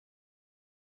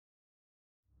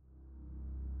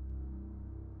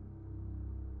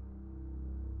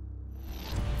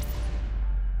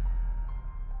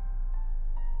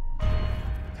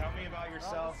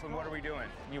yourself, and what are we doing?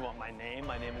 You want my name?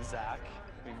 My name is Zach.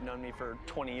 You've known me for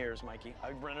 20 years, Mikey.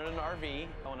 I rented an RV.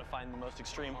 I want to find the most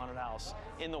extreme haunted house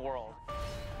in the world.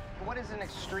 What is an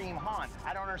extreme haunt?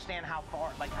 I don't understand how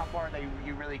far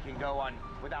you really can go on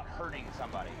without hurting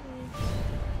somebody.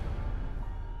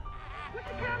 What's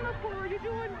the camera for? Are you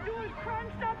doing Crime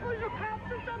Stoppers or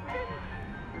cops or something?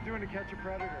 We're doing To Catch a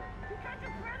Predator. To Catch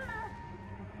a Predator?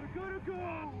 I gotta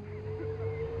go.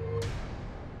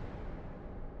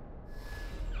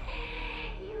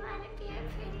 You wanna be a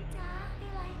pretty doll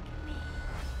like me?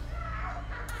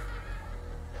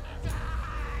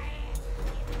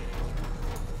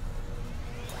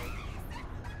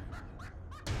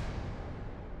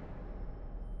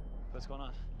 What's going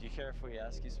on? Do you care if we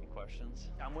ask you some questions?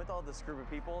 I'm with all this group of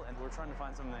people, and we're trying to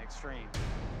find something extreme.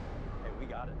 Hey, we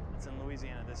got it. It's in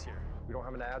Louisiana this year. We don't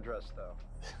have an address, though.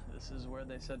 This is where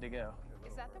they said to go.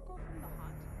 Is that the girl from The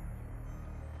Haunt?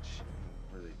 She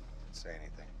really didn't say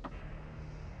anything.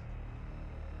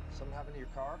 Something happened to your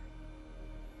car?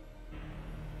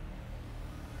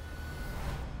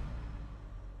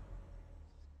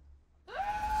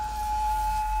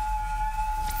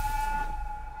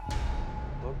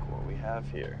 Look what we have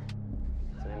here.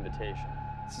 It's an invitation.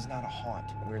 This is not a haunt.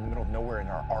 We're in the middle of nowhere in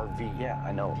our RV. Yeah,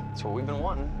 I know. It's what we've been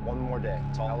wanting. One more day.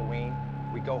 It's Halloween.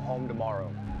 We go home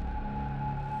tomorrow.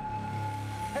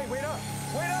 Hey, wait up!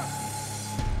 Wait up!